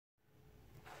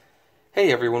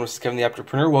Hey everyone, this is Kevin the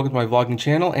Entrepreneur. Welcome to my vlogging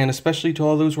channel, and especially to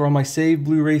all those who are on my saved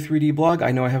BluRay 3D blog.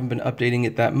 I know I haven't been updating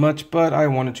it that much, but I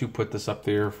wanted to put this up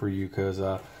there for you because,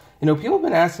 people have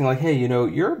been asking, like, hey,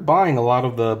 you're buying a lot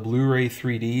of the BluRay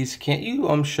 3Ds. Can't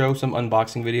you show some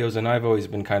unboxing videos? And I've always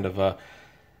been kind of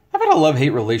I've had a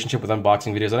love-hate relationship with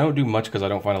unboxing videos. I don't do much because I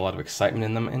don't find a lot of excitement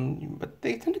in them, but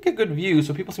they tend to get good views,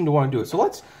 so people seem to want to do it. So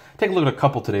let's take a look at a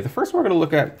couple today. The first one we're going to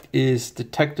look at is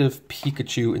Detective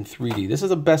Pikachu in 3D. This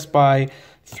is a Best Buy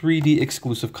 3D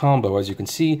exclusive combo. As you can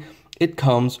see, it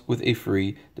comes with a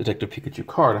free Detective Pikachu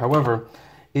card. However,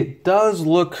 it does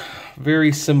look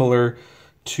very similar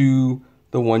to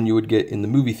the one you would get in the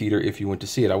movie theater if you went to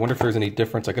see it. I wonder if there's any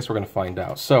difference. I guess we're going to find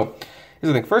out. So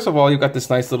here's the thing. First of all, you've got this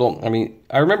nice little,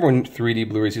 I remember when 3D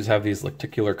Blu-rays used to have these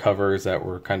lenticular covers that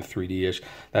were kind of 3D-ish.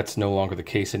 That's no longer the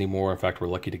case anymore. In fact, we're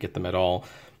lucky to get them at all.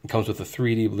 It comes with a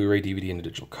 3D Blu-ray DVD and a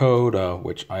digital code,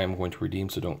 which I am going to redeem,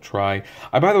 so don't try.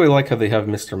 I, by the way, like how they have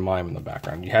Mr. Mime in the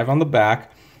background. You have on the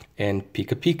back and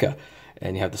Pika Pika.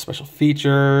 And you have the special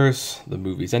features, the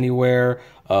movies anywhere.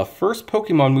 First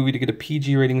Pokemon movie to get a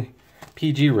PG rating.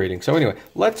 So anyway,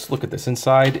 let's look at this.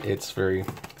 Inside, it's very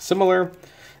similar.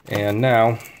 And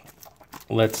now,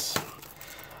 this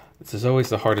is always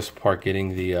the hardest part,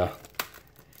 getting the,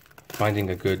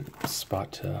 finding a good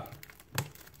spot to,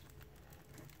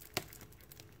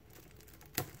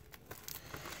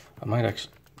 let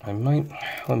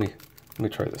me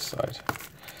try this side.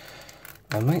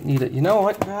 I might need it. You know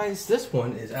what, guys? This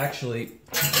one is actually,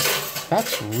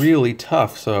 that's really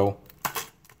tough, so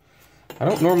I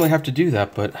don't normally have to do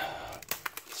that, but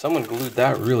someone glued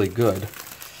that really good.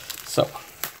 So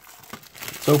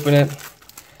let's open it,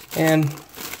 and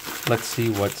let's see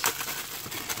what's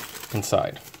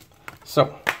inside.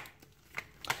 So,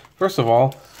 first of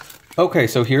all, okay,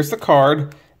 so here's the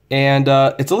card, and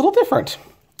it's a little different.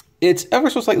 It's ever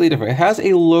so slightly different. It has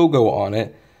a logo on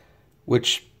it,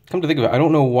 which, come to think of it, I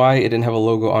don't know why it didn't have a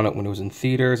logo on it when it was in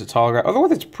theaters. It's holographic.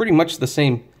 Otherwise, it's pretty much the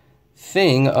same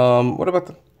thing. What about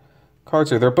the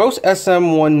cards here? They're both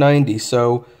SM190,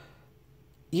 so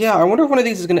yeah, I wonder if one of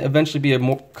these is going to eventually be a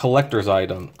more collector's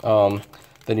item.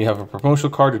 Then you have a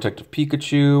promotional card, Detective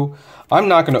Pikachu. I'm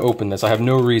not going to open this. I have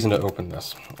no reason to open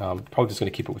this. Probably just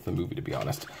going to keep it with the movie, to be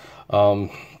honest.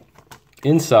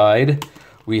 Inside,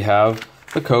 we have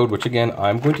the code, which again,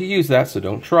 I'm going to use that, so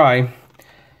don't try.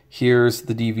 Here's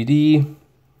the DVD.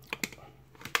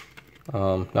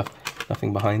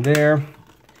 Nothing behind there.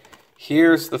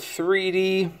 Here's the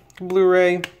 3D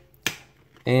Blu-ray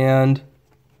and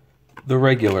the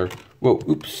regular. Whoa,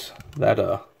 oops, that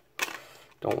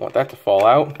don't want that to fall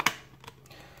out.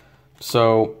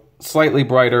 So slightly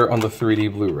brighter on the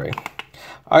 3D Blu-ray.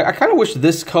 I kind of wish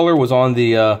this color was on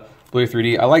the Blu-ray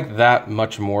 3D. I like that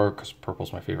much more because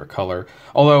purple's my favorite color.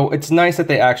 Although it's nice that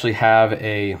they actually have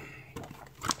a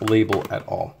label at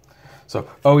all. So,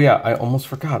 oh yeah, I almost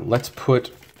forgot. Let's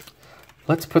put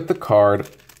the card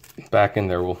back in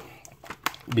there.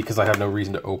 Because I have no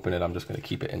reason to open it, I'm just going to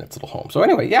keep it in its little home. So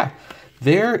anyway, yeah,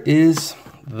 there is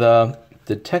the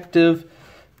Detective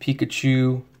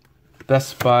Pikachu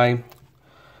Best Buy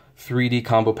 3D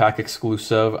Combo Pack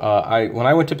exclusive. When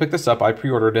I went to pick this up, I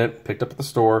pre-ordered it, picked up at the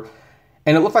store,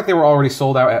 and it looked like they were already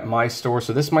sold out at my store,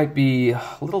 so this might be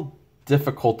a little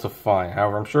difficult to find.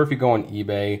 However, I'm sure if you go on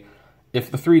eBay,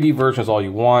 if the 3D version is all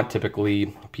you want,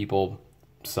 typically people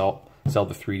sell the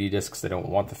 3D discs. They don't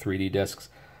want the 3D discs.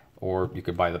 Or you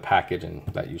could buy the package, and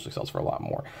that usually sells for a lot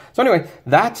more. So anyway,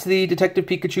 that's the Detective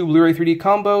Pikachu Blu-ray 3D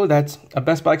combo. That's a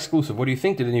Best Buy exclusive. What do you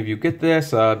think? Did any of you get this?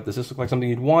 Does this look like something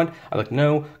you'd want? I'd like to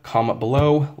know. Comment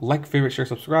below. Like, favorite, share,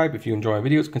 subscribe. If you enjoy my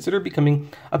videos, consider becoming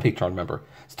a Patreon member.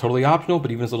 It's totally optional, but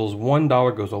even as little as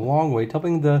 $1 goes a long way to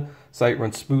helping the site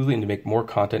run smoothly and to make more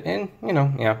content. And,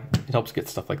 yeah, it helps get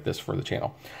stuff like this for the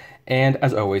channel. And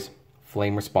as always,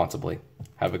 flame responsibly.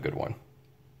 Have a good one.